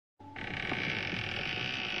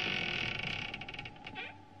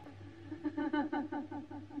Who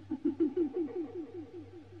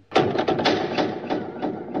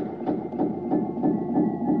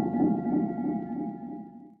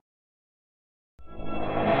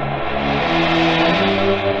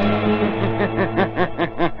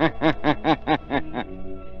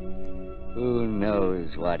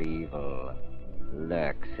knows what evil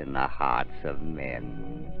lurks in the hearts of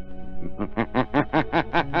men?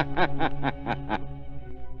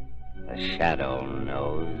 The shadow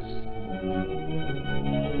knows.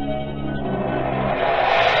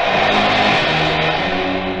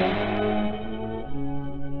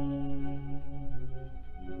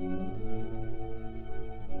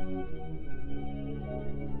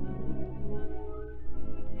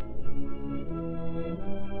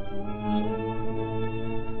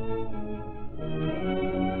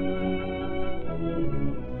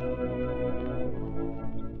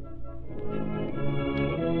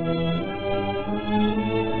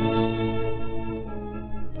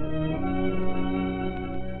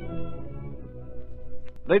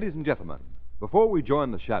 Ladies and gentlemen, before we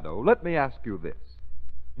join the Shadow, let me ask you this.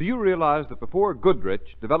 Do you realize that before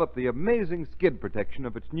Goodrich developed the amazing skid protection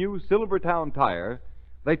of its new Silvertown tire,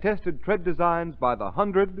 they tested tread designs by the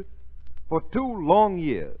hundred for 2 long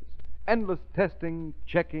years, endless testing,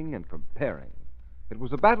 checking, and comparing. It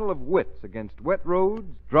was a battle of wits against wet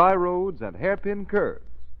roads, dry roads, and hairpin curves,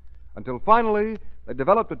 until finally they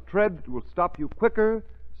developed a tread that will stop you quicker,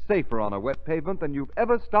 safer on a wet pavement than you've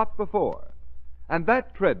ever stopped before. And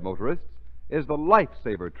that tread, motorists, is the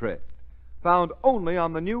Lifesaver tread, found only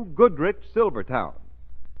on the new Goodrich Silvertown.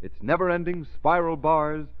 Its never-ending spiral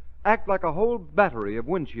bars act like a whole battery of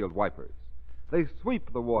windshield wipers. They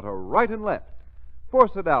sweep the water right and left,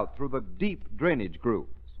 force it out through the deep drainage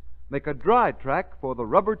grooves, make a dry track for the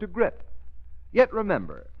rubber to grip. Yet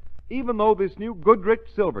remember, even though this new Goodrich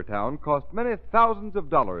Silvertown cost many thousands of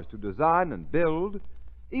dollars to design and build,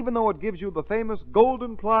 even though it gives you the famous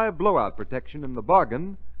golden ply blowout protection in the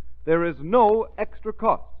bargain, there is no extra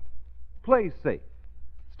cost. Play safe.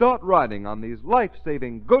 Start riding on these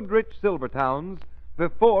life-saving Goodrich Silvertowns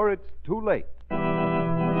before it's too late.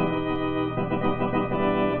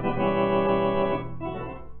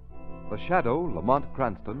 The Shadow, Lamont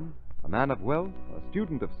Cranston, a man of wealth, a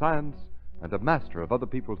student of science, and a master of other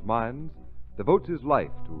people's minds, devotes his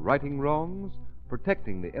life to righting wrongs,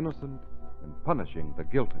 protecting the innocent, and punishing the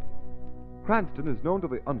guilty. Cranston is known to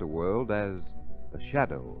the underworld as the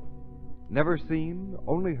Shadow. Never seen,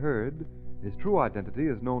 only heard, his true identity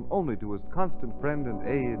is known only to his constant friend and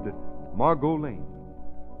aide, Margot Lane.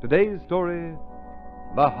 Today's story,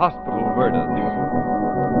 The Hospital Murders.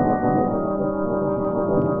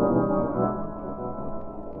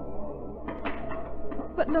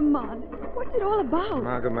 But, Lamont, what's it all about?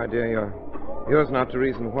 Margot, my dear, yours not to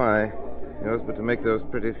reason why. Yours but to make those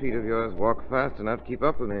pretty feet of yours walk fast enough to keep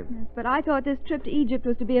up with me. Yes, but I thought this trip to Egypt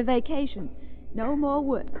was to be a vacation. No more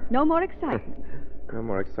work. No more excitement. No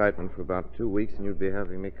more excitement for about 2 weeks, and you'd be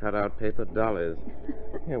having me cut out paper dollars.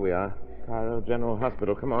 Here we are. Cairo General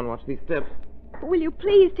Hospital. Come on, watch these steps. Will you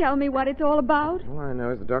please tell me what it's all about? All I know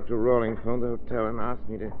is that Dr. Rawling phoned the hotel and asked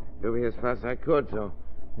me to get over here as fast as I could, so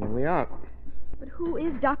here we are. But who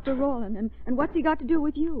is Dr. Rawlin, and what's he got to do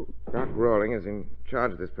with you? Doc Rawling is in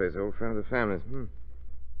charge of this place, old friend of the family's.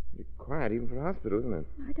 Pretty quiet, even for a hospital, isn't it?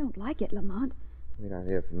 I don't like it, Lamont. Wait out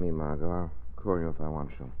here for me, Margot. I'll call you if I want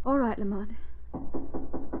to. All right, Lamont.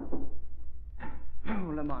 Oh,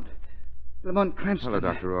 Lamont. Lamont Cranston. Hello,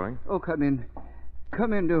 Dr. Rawling. Oh, come in.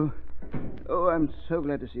 Come in, do. Oh, I'm so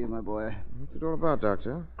glad to see you, my boy. What's it all about,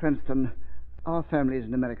 Doctor? Cranston, our families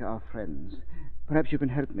in America are friends. Perhaps you can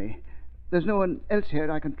help me. There's no one else here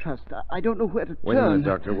I can trust. I don't know where to turn. Wait a minute,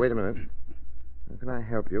 Doctor. Wait a minute. How can I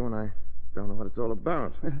help you when I don't know what it's all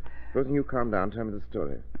about? Supposing you calm down, tell me the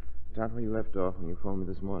story. Start where you left off when you phoned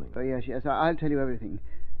me this morning. Oh, yes. I'll tell you everything.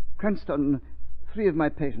 Cranston, 3 of my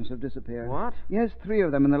patients have disappeared. What? Yes, 3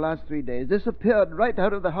 of them in the last 3 days. Disappeared right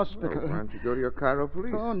out of the hospital. Well, why don't you go to your Cairo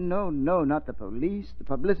police? Oh, no, not the police. The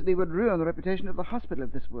publicity would ruin the reputation of the hospital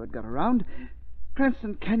if this word got around.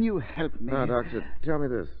 Cranston, can you help me? Now, Doctor, tell me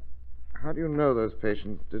this. How do you know those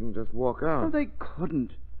patients didn't just walk out? Oh, they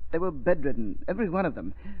couldn't. They were bedridden, every one of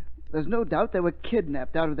them. There's no doubt they were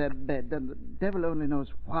kidnapped out of their bed, and the devil only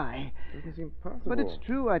knows why. It doesn't seem possible. But it's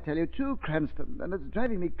true, I tell you, true, Cranston, and it's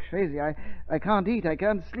driving me crazy. I can't eat, I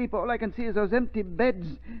can't sleep. All I can see is those empty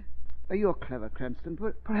beds. You're clever, Cranston.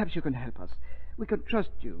 Perhaps you can help us. We can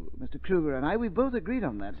trust you, Mr. Kruger and I. We both agreed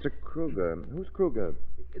on that. Mr. Kruger? Who's Kruger?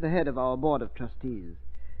 The head of our board of trustees.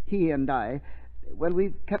 He and I... Well,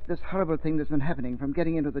 we've kept this horrible thing that's been happening from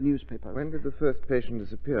getting into the newspapers. When did the first patient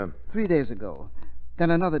disappear? 3 days ago. Then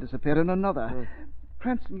another disappeared, and another.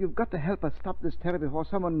 Cranston, you've got to help us stop this terror before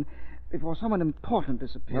someone important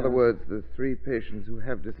disappears. In other words, the 3 patients who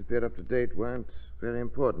have disappeared up to date weren't very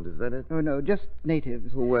important, is that it? Oh, no, just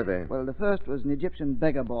natives. Who were they? Well, the first was an Egyptian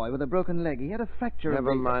beggar boy with a broken leg. He had a fracture.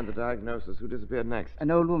 Never mind the diagnosis. Who disappeared next? An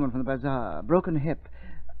old woman from the bazaar, broken hip.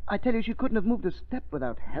 I tell you, she couldn't have moved a step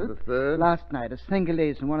without help. The third? Last night, a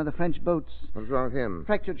Senegalese from one of the French boats. What's wrong with him?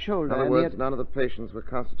 Fractured shoulder. In other and words, he none of the patients were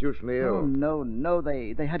constitutionally had... ill. No.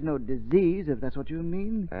 They had no disease, if that's what you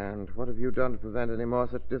mean. And what have you done to prevent any more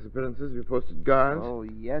such disappearances? You posted guards? Oh,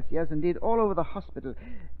 yes, indeed, all over the hospital.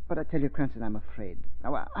 But I tell you, Cranston, I'm afraid.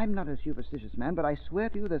 Now, I'm not a superstitious man, but I swear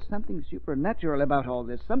to you there's something supernatural about all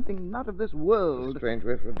this. Something not of this world. A strange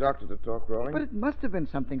way for a doctor to talk, Rawlings. But it must have been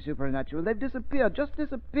something supernatural. They've disappeared, just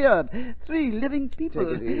disappeared. 3 living people.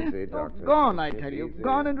 Take it easy, Doctor. Gone, I Take it tell you. easy.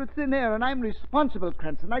 Gone into thin air, and I'm responsible,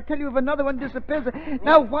 Cranston. I tell you, if another one disappears...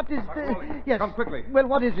 Now, what is Dr. the... Rawlings, Yes. come quickly. Well,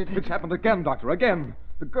 what is it? It's happened again, Doctor, again.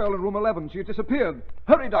 The girl in room 11, she disappeared.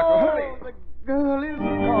 Hurry, Doctor, hurry. The girl is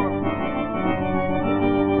gone.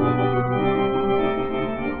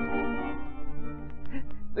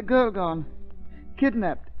 The girl gone.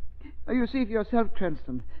 Kidnapped. Now, you see for yourself,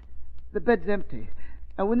 Cranston. The bed's empty.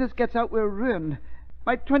 Now, when this gets out, we're ruined.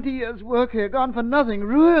 My 20 years' work here gone for nothing.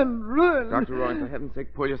 Ruined. Dr. Rawlings, for heaven's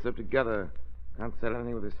sake, pull yourself together. Can't sell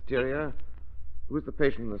anything with hysteria. Who's the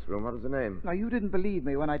patient in this room? What is the name? Now, you didn't believe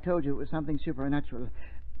me when I told you it was something supernatural.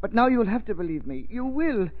 But now you'll have to believe me. You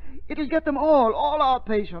will. It'll get them all our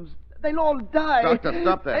patients. They'll all die. Doctor,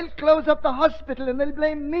 stop that. They'll close up the hospital and they'll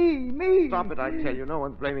blame me. Stop it, I tell you. No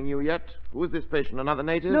one's blaming you yet. Who is this patient? Another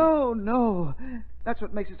native? No. That's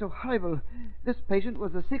what makes it so horrible. This patient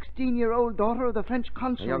was the 16-year-old daughter of the French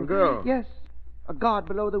consul. A young girl? Yes. A guard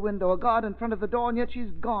below the window, a guard in front of the door, and yet she's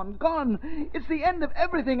gone. Gone. It's the end of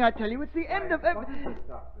everything, I tell you. It's the end of everything.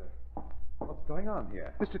 Doctor? What's going on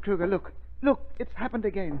here? Mr. Kruger, look. Look, it's happened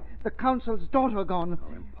again. The consul's daughter gone. Oh,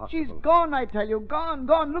 impossible. She's gone, I tell you. Gone.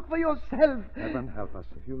 Look for yourself. Heaven help us.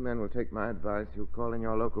 If you men will take my advice, you'll call in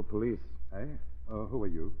your local police. Hey? Who are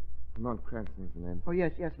you? Lamont Cranston's the name. Oh,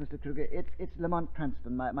 yes, Mr. Kruger. It's Lamont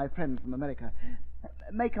Cranston, my friend from America.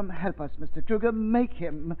 Make him help us, Mr. Kruger. Make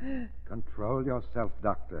him. Control yourself,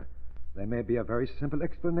 Doctor. There may be a very simple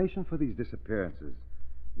explanation for these disappearances.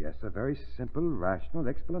 Yes, a very simple, rational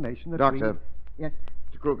explanation that Doctor. Yes.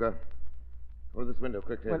 Mr. Kruger. Go to this window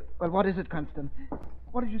quickly. Well, what is it, Cranston?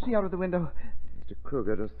 What did you see out of the window? Mr.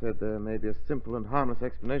 Kruger just said there may be a simple and harmless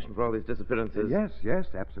explanation for all these disappearances. Yes,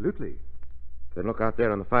 absolutely. Then look out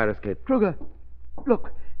there on the fire escape. Kruger,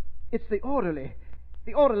 look. It's the orderly.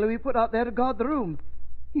 The orderly we put out there to guard the room.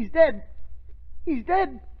 He's dead.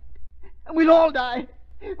 And we'll all die.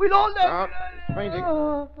 Out. Fainting.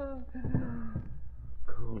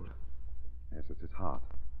 Cold. Yes, it's his heart.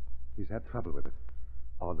 He's had trouble with it.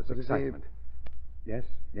 All this But is he- excitement. Yes,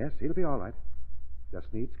 he'll be all right.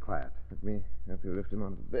 Just needs quiet. Let me help you lift him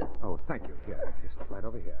onto the bed. Oh, thank you. Here, just right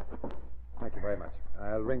over here. Thank you very much.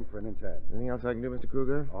 I'll ring for an intern. Anything else I can do, Mr.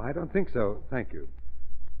 Kruger? Oh, I don't think so. Thank you.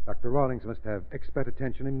 Dr. Rawlings must have expert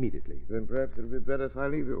attention immediately. Then perhaps it'll be better if I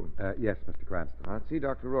leave you. Yes, Mr. Cranston. I'll see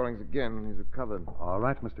Dr. Rawlings again when he's recovered. All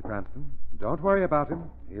right, Mr. Cranston. Don't worry about him.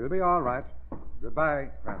 He'll be all right. Goodbye,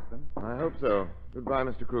 Cranston. I hope so. Goodbye,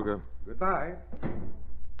 Mr. Kruger. Goodbye.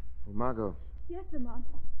 Oh, Margot, Yes, Lamont.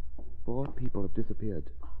 4 people have disappeared.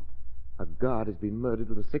 A guard has been murdered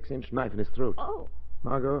with a 6-inch knife in his throat. Oh,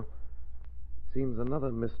 Margot, seems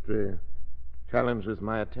another mystery challenges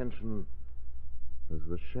my attention as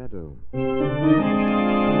the shadow.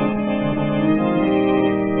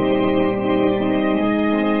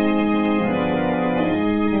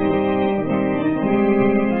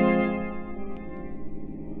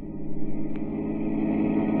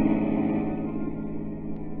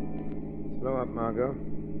 Slow up, Margot.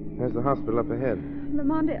 There's the hospital up ahead.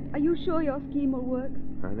 Lamont, are you sure your scheme will work?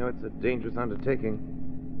 I know it's a dangerous undertaking.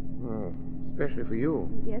 Oh, especially for you.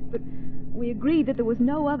 Yes, but we agreed that there was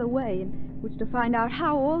no other way in which to find out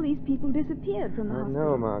how all these people disappeared from the I hospital.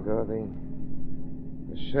 know, Margot.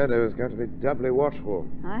 The shadow has got to be doubly watchful.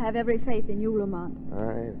 I have every faith in you, Lamont.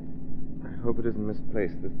 I hope it isn't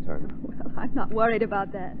misplaced this time. Well, I'm not worried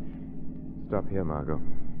about that. Stop here, Margot.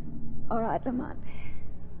 All right, Lamont.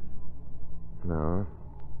 No.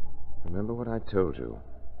 Remember what I told you.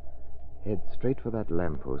 Head straight for that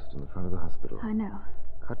lamppost in the front of the hospital. I know.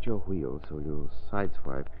 Cut your wheel so you'll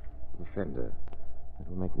sideswipe the fender. It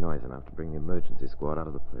will make noise enough to bring the emergency squad out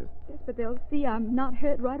of the place. Yes, but they'll see I'm not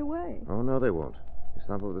hurt right away. Oh, no, they won't. You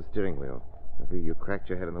stumble with the steering wheel. Maybe you cracked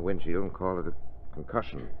your head in the windshield and call it a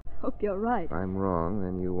concussion. Hope you're right. If I'm wrong,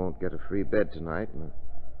 then you won't get a free bed tonight and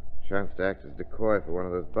a chance to act as decoy for one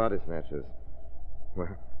of those body snatchers.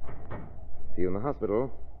 Well, See you in the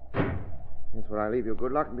hospital. That's where I leave you.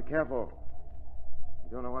 Good luck and be careful.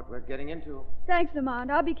 You don't know what we're getting into. Thanks,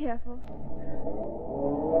 Lamont. I'll be careful.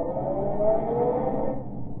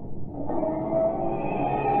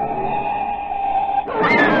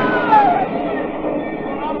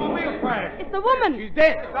 Automobile crash. It's the woman. She's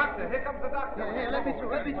dead. Doctor, here comes the doctor. Hey, let me through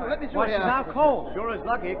Why, here. she's out cold. Sure is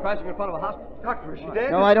lucky, crashing in front of a hospital. Doctor, is she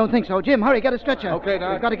dead? No, I don't think so. Jim, hurry, get a stretcher. Okay,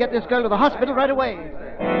 Doc. We've got to get this girl to the hospital right away.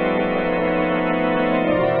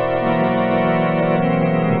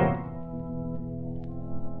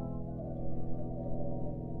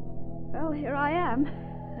 Well, here I am,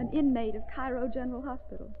 an inmate of Cairo General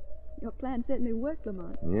Hospital. Your plan certainly worked,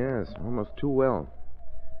 Lamont. Yes, almost too well.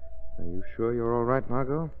 Are you sure you're all right,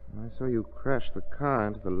 Margot? I saw you crash the car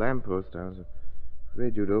into the lamppost. I was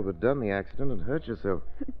afraid you'd overdone the accident and hurt yourself.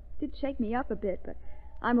 It did shake me up a bit, but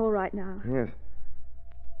I'm all right now. Yes.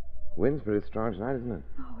 Wind's pretty strong tonight, isn't it?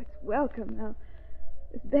 Oh, it's welcome. Now,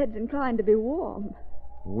 this bed's inclined to be warm.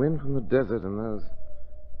 Wind from the desert and those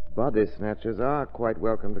body snatchers are quite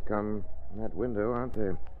welcome to come in that window, aren't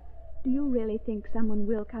they? Do you really think someone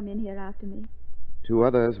will come in here after me? 2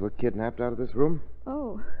 others were kidnapped out of this room.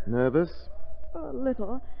 Oh, Nervous? a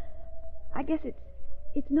little. I guess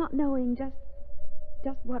it's not knowing just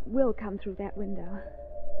what will come through that window.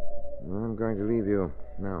 I'm going to leave you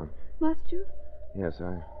now. Must you? Yes,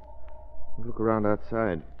 I will look around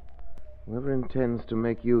outside. Whoever intends to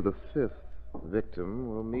make you the 5th victim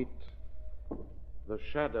will meet the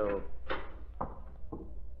shadow.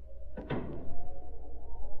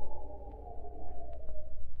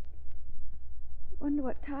 Wonder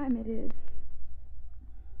what time it is.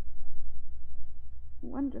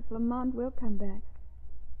 Wonder if Lamont will come back.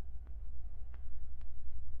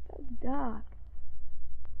 So dark.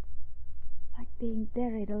 Like being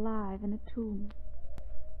buried alive in a tomb.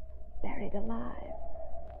 Buried alive.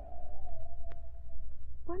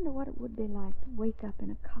 Wonder what it would be like to wake up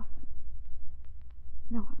in a coffin.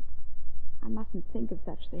 No, I mustn't think of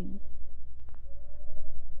such things.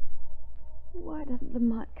 Why doesn't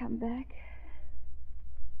Lamont come back?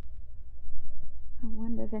 I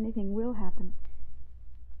wonder if anything will happen.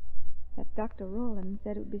 That Dr. Rowland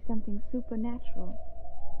said it would be something supernatural.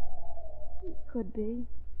 It could be.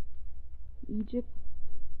 Egypt.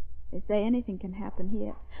 They say anything can happen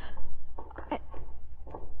here. I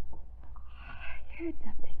heard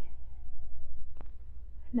something.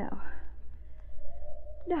 No,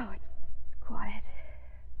 it's quiet.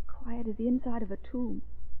 Quiet as the inside of a tomb.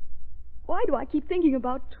 Why do I keep thinking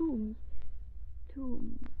about tombs?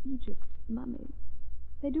 Tombs, Egypt, mummies.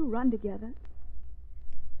 They do run together.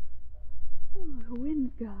 Oh, the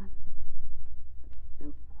wind's gone. But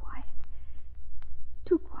it's so quiet.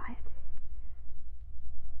 Too quiet.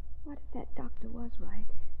 What if that doctor was right?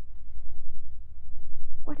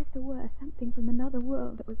 What if there were something from another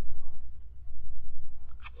world that was...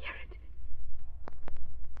 I hear it.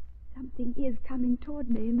 Something is coming toward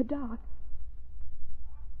me in the dark.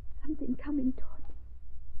 Something coming toward me.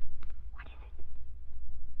 What is it?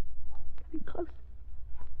 Coming closer.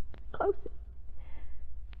 Closer.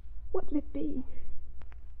 What'll it be?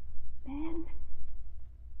 Man?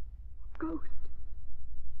 Ghost?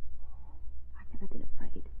 I've never been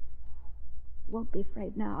afraid. Won't be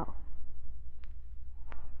afraid now.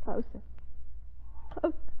 Closer.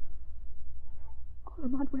 Closer. Oh,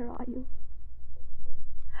 Lamont, where are you?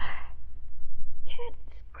 Can't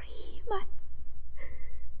scream.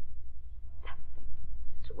 Something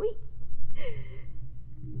sweet.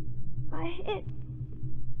 My head.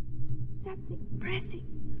 Something pressing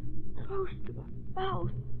close to my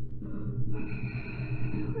mouth.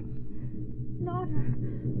 It's not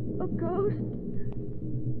a ghost.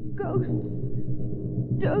 Ghost,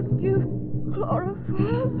 don't give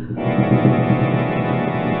chloroform.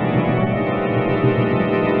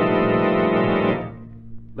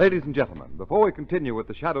 Ladies and gentlemen, before we continue with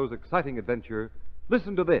the Shadow's exciting adventure,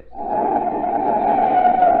 listen to this.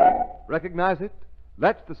 Recognize it?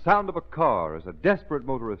 That's the sound of a car as a desperate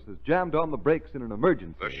motorist has jammed on the brakes in an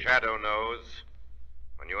emergency. The Shadow knows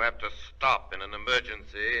when you have to stop in an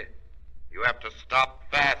emergency, you have to stop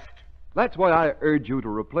fast. That's why I urge you to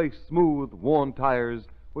replace smooth, worn tires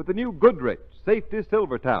with the new Goodrich Safety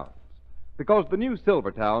Silvertowns. Because the new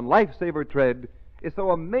Silvertown Lifesaver Tread is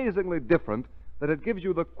so amazingly different that it gives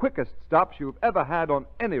you the quickest stops you've ever had on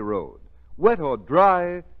any road, wet or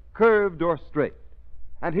dry, curved or straight.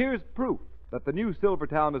 And here's proof that the new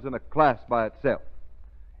Silvertown is in a class by itself.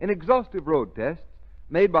 In exhaustive road tests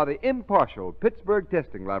made by the impartial Pittsburgh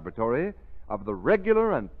Testing Laboratory of the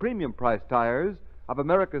regular and premium price tires of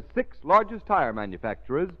America's 6 largest tire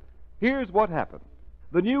manufacturers, here's what happened.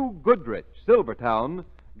 The new Goodrich Silvertown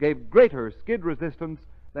gave greater skid resistance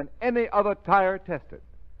than any other tire tested.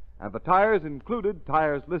 And the tires included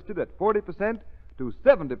tires listed at 40% to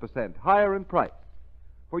 70% higher in price.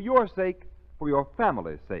 For your sake, for your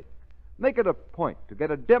family's sake, make it a point to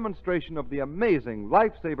get a demonstration of the amazing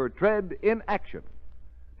Lifesaver tread in action.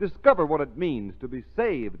 Discover what it means to be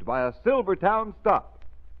saved by a Silvertown stop.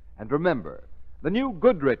 And remember, the new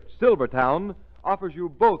Goodrich Silvertown offers you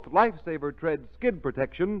both Lifesaver tread skid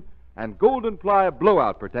protection and Golden Ply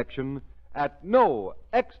blowout protection at no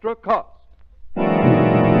extra cost.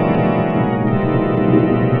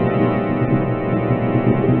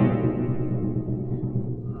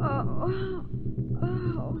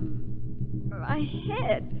 Oh, my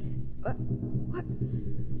head. What?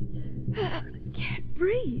 I can't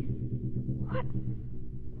breathe. What?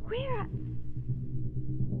 Where?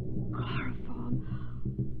 Chloroform.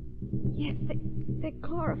 Yes, they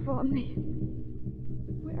chloroformed me.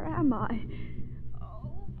 Where am I?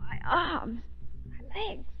 Oh, my arms, my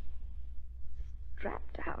legs,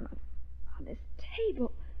 strapped down on this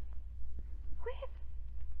table. Where?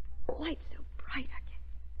 The light's so bright I can't.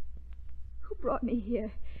 Who brought me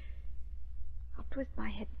here? I'll twist my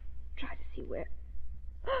head, try to see where.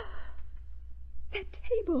 That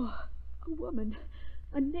table. A woman,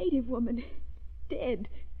 a native woman, dead.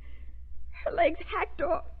 Her legs hacked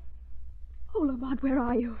off. Oh, Lamont, where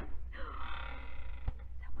are you?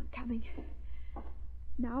 Someone coming.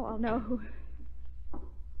 Now I'll know who.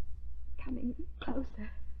 Coming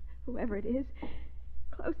closer. Whoever it is.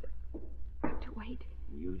 Closer. Got to wait.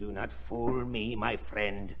 You do not fool me, my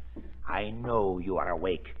friend. I know you are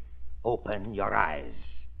awake. Open your eyes.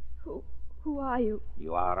 Who are you?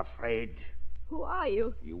 You are afraid? Who are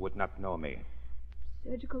you? You would not know me.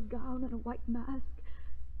 Surgical gown and a white mask.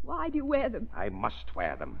 Why do you wear them? I must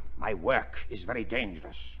wear them. My work is very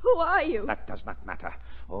dangerous. Who are you? That does not matter.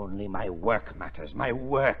 Only my work matters. My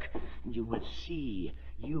work. You will see.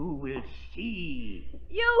 You will see.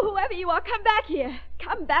 You, whoever you are, come back here.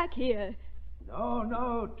 Come back here. No,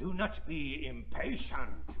 no, do not be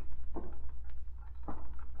impatient.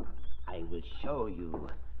 I will show you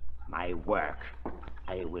my work.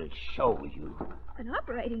 I will show you. An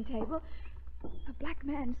operating table? A black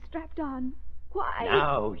man strapped on. Why?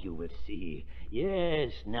 Now you will see.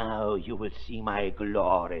 Yes, now you will see my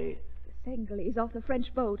glory. The Senghalese off the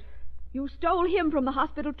French boat. You stole him from the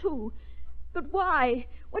hospital, too. But why?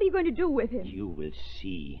 What are you going to do with him? You will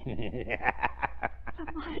see.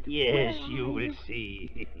 Lamont, yes, you will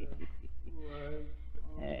see.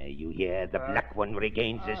 You hear, the black one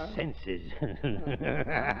regains his senses.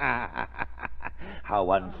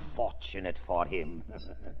 How unfortunate for him.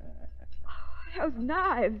 Those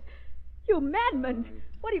knives. You madman.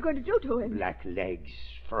 What are you going to do to him? Black legs,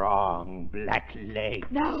 strong black legs.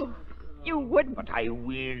 No, you wouldn't. But I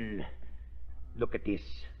will. Look at this.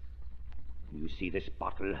 You see this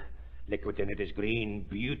bottle? Liquid in it is green,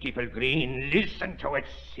 beautiful green. Listen to it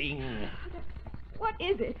sing. What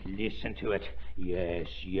is it? Listen to it. Yes,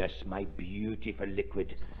 yes, my beautiful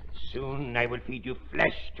liquid. Soon I will feed you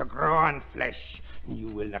flesh to grow on flesh. You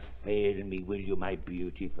will not fail me, will you, my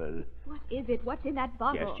beautiful? What is it? What's in that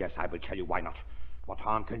bottle? Yes, yes, I will tell you. Why not? What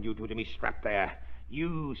harm can you do to me strapped there?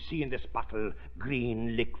 You see in this bottle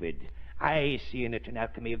green liquid. I see in it an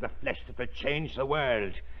alchemy of the flesh that will change the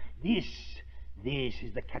world. This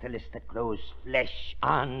is the catalyst that grows flesh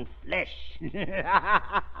on flesh.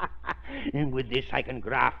 And with this I can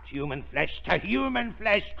graft human flesh to human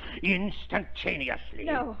flesh instantaneously.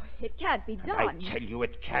 No, it can't be done. I tell you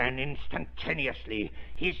it can instantaneously.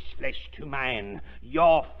 His flesh to mine,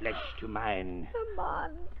 your flesh to mine.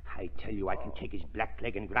 Lamont. I tell you, I can take his black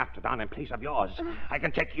leg and graft it on in place of yours. I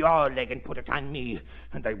can take your leg and put it on me.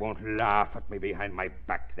 And they won't laugh at me behind my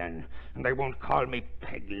back then. And they won't call me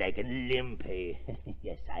peg leg and limpy.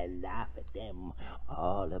 Yes, I laugh at them.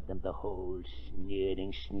 All of them, the whole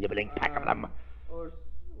sneering, sniveling pack of them. Oh,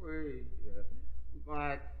 sweet.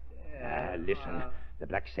 My Listen, the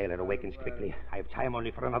black sailor awakens quickly. I have time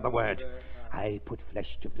only for another word. I put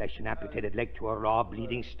flesh to flesh, an amputated leg to a raw,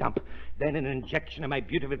 bleeding stump. Then an injection of my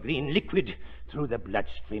beautiful green liquid. Through the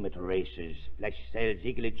bloodstream it races. Flesh cells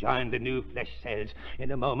eagerly join the new flesh cells.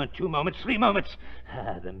 In a moment, 2 moments, 3 moments.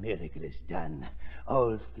 The miracle is done.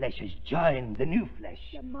 Old flesh has joined the new flesh.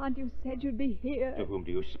 Lamont, you said you'd be here. To whom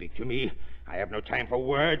do you speak? To me? I have no time for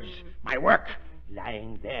words. My work.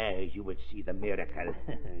 Lying there, you will see the miracle.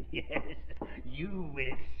 Yes, you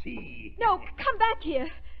will see. No, come back here.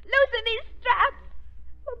 Loosen these straps.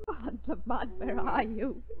 Lamont, where are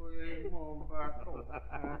you?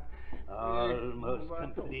 Almost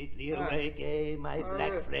completely awake, eh, my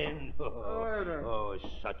black friend? Oh,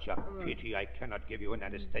 such a pity I cannot give you an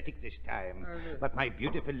anesthetic this time. But my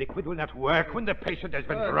beautiful liquid will not work when the patient has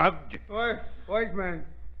been drugged. White man,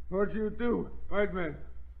 what'd you do? White man,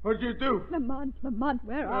 what'd you do? Lamont,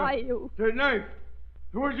 where are you? The knife.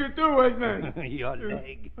 What'd you do, white man? Your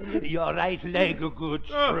leg. Your right leg, a good,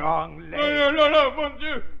 strong leg. No, mon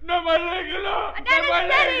Dieu. Not my leg, no. An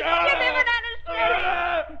anesthetic! Give him an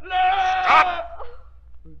anesthetic! Stop!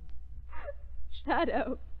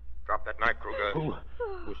 Shadow. Drop that knife, Kruger.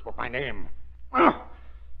 Who spoke my name?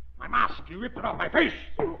 My mask. You ripped it off my face.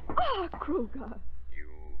 Ah, Kruger.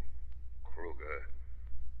 You, Kruger.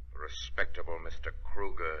 Respectable Mr.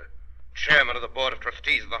 Kruger. Chairman of the Board of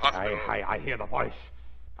Trustees of the hospital. I hear the voice.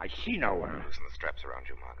 I see no one. Loosen the straps around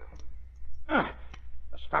you, Margot.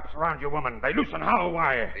 The straps around you, woman. They loosen how?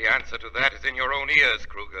 Why? The answer to that is in your own ears,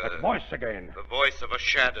 Kruger. That voice again. The voice of a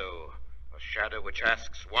shadow. A shadow which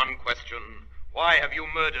asks one question. Why have you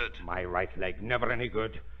murdered? My right leg, never any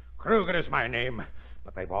good. Kruger is my name.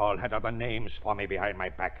 But they've all had other names for me behind my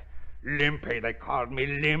back. Limpy, they called me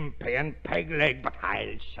Limpy and Pegleg. But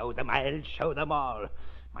I'll show them all.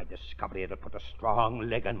 My discovery will put a strong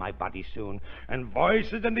leg on my body soon, and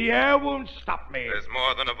voices in the air won't stop me. There's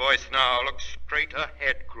more than a voice now. Look straight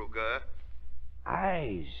ahead, Kruger.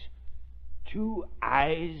 Eyes. 2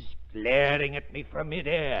 eyes glaring at me from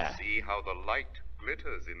midair. See how the light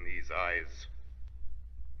glitters in these eyes.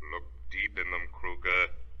 Look deep in them,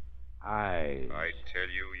 Kruger. Eyes. I tell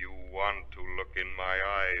you, you want to look in my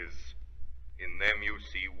eyes. In them you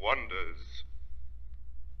see wonders.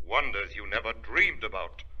 Wonders you never dreamed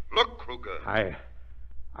about. Look, Kruger.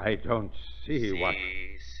 I don't see what...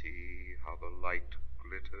 See how the light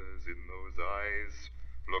glitters in those eyes.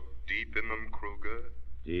 Look deep in them, Kruger.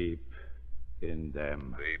 Deep in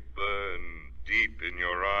them. They burn deep in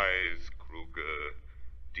your eyes, Kruger.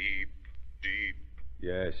 Deep, deep.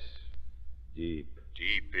 Yes, deep.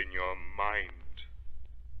 Deep in your mind.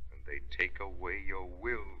 And they take away your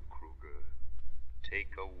will, Kruger.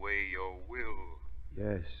 Take away your will.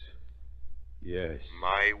 Yes.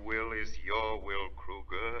 My will is your will,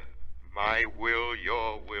 Kruger. My will,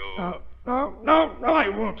 your will. No, I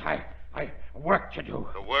won't. I work to do.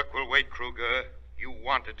 The work will wait, Kruger. You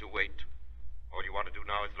wanted to wait. All you want to do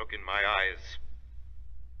now is look in my eyes.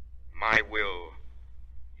 My will,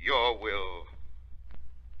 your will.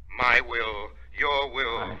 My will, your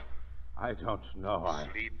will. I don't know.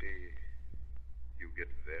 Sleepy. You get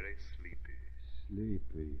very sleepy.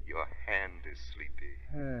 Sleepy. Your hand is sleepy.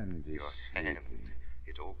 Hand is Your sleepy. hand.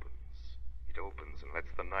 It opens. It opens and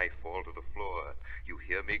lets the knife fall to the floor. You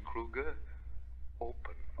hear me, Kruger?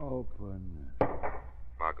 Open.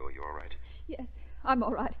 Margot, you all right? Yes, I'm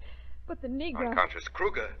all right. But the Negro... Unconscious.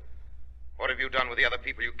 Kruger, what have you done with the other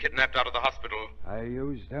people you kidnapped out of the hospital? I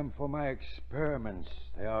used them for my experiments.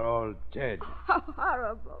 They are all dead. How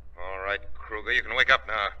horrible. All right, Kruger, you can wake up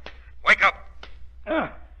now. Wake up!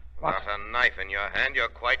 What? Not a knife in your hand. You're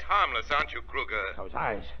quite harmless, aren't you, Kruger? Those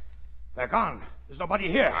eyes. They're gone. There's nobody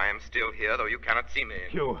here. I am still here, though you cannot see me.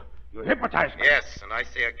 You hypnotized me. Yes, and I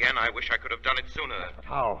say again, I wish I could have done it sooner. But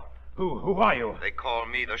how? Who are you? They call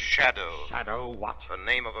me the Shadow. Shadow what? The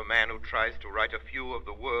name of a man who tries to right a few of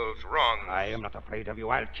the world's wrongs. I am not afraid of you.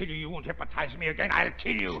 I'll kill you. You won't hypnotize me again. I'll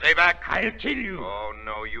kill you. Stay back. I'll kill you. Oh,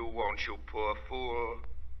 no, you won't, you poor fool.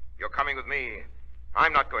 You're coming with me.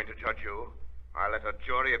 I'm not going to judge you. I'll let a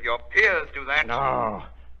jury of your peers do that.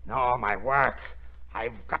 No, my work.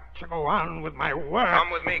 I've got to go on with my work. Come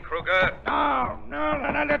with me, Kruger. No,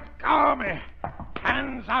 let go of me.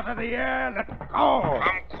 Hands out of the air, let go.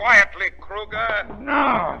 Come quietly, Kruger.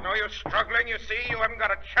 No. No, you're struggling, you see. You haven't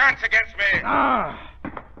got a chance against me. No,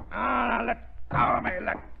 let go of me,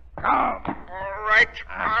 let go. All right,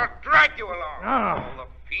 I'll drag you along. No. Oh, the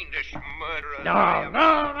fiendish murderer. No,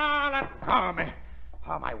 let go of me.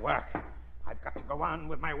 Oh, my work. I've got to go on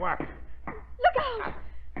with my work. Look out!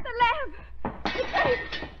 The lamp! The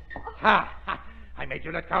tape! Ha! I made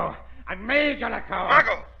you let go. I made you let go.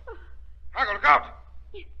 Margot! Margot, look out!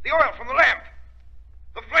 The oil from the lamp!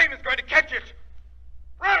 The flame is going to catch it!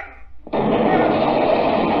 Run!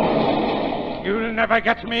 You'll never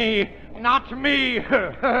get me. Not me.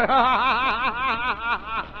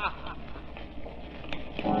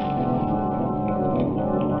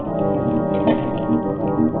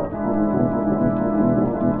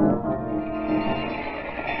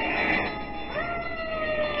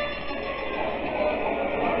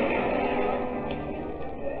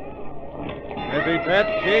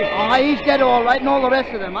 Chief? Oh, he's dead all right, and all the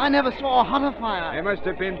rest of them. I never saw a hotter fire. There must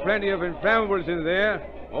have been plenty of inflammables in there.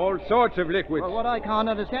 All sorts of liquids. Well, what I can't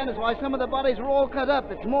understand is why some of the bodies were all cut up.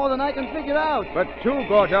 It's more than I can figure out. But 2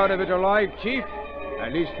 got out of it alive, Chief.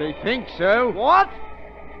 At least they think so. What?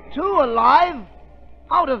 2 alive?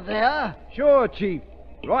 Out of there? Sure, Chief.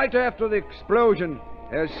 Right after the explosion,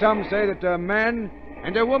 there's some say that a man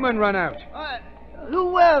and a woman run out.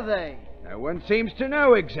 Who were they? No one seems to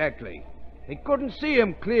know exactly. They couldn't see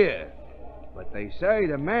him clear. But they say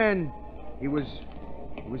the man, he was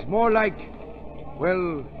more like,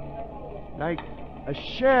 well, like a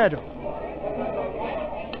shadow.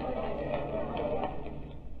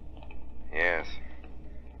 Yes,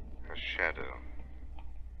 a shadow.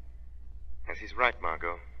 Yes, he's right,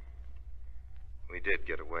 Margot. We did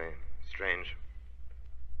get away. Strange.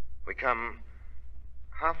 We come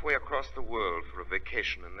halfway across the world for a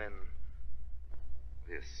vacation, and then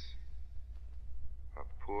this. A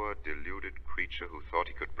poor, deluded creature who thought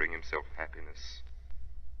he could bring himself happiness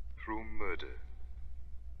through murder.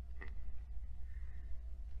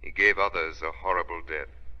 He gave others a horrible death,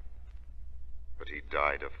 but he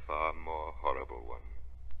died a far more horrible one.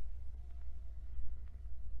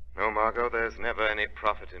 No, Margot, there's never any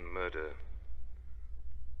profit in murder.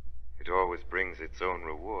 It always brings its own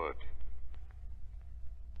reward.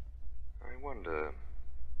 I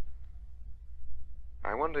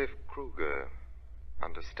wonder if Kruger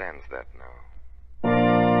understands that now.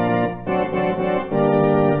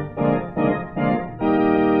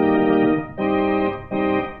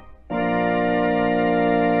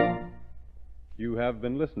 You have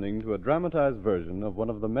been listening to a dramatized version of one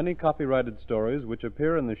of the many copyrighted stories which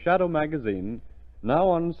appear in the Shadow magazine, now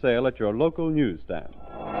on sale at your local newsstand.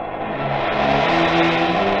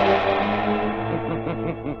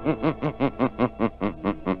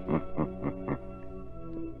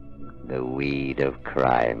 The weed of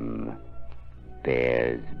crime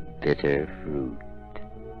bears bitter fruit.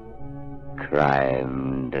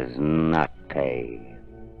 Crime does not pay.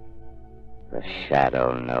 The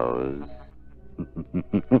Shadow knows.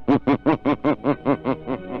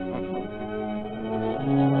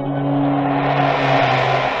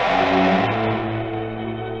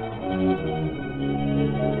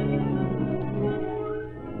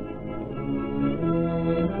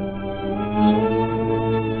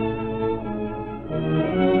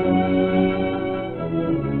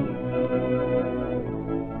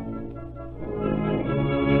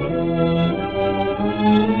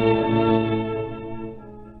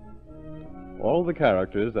 All the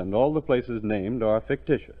characters and all the places named are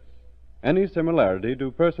fictitious. Any similarity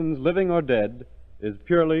to persons living or dead is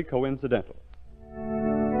purely coincidental.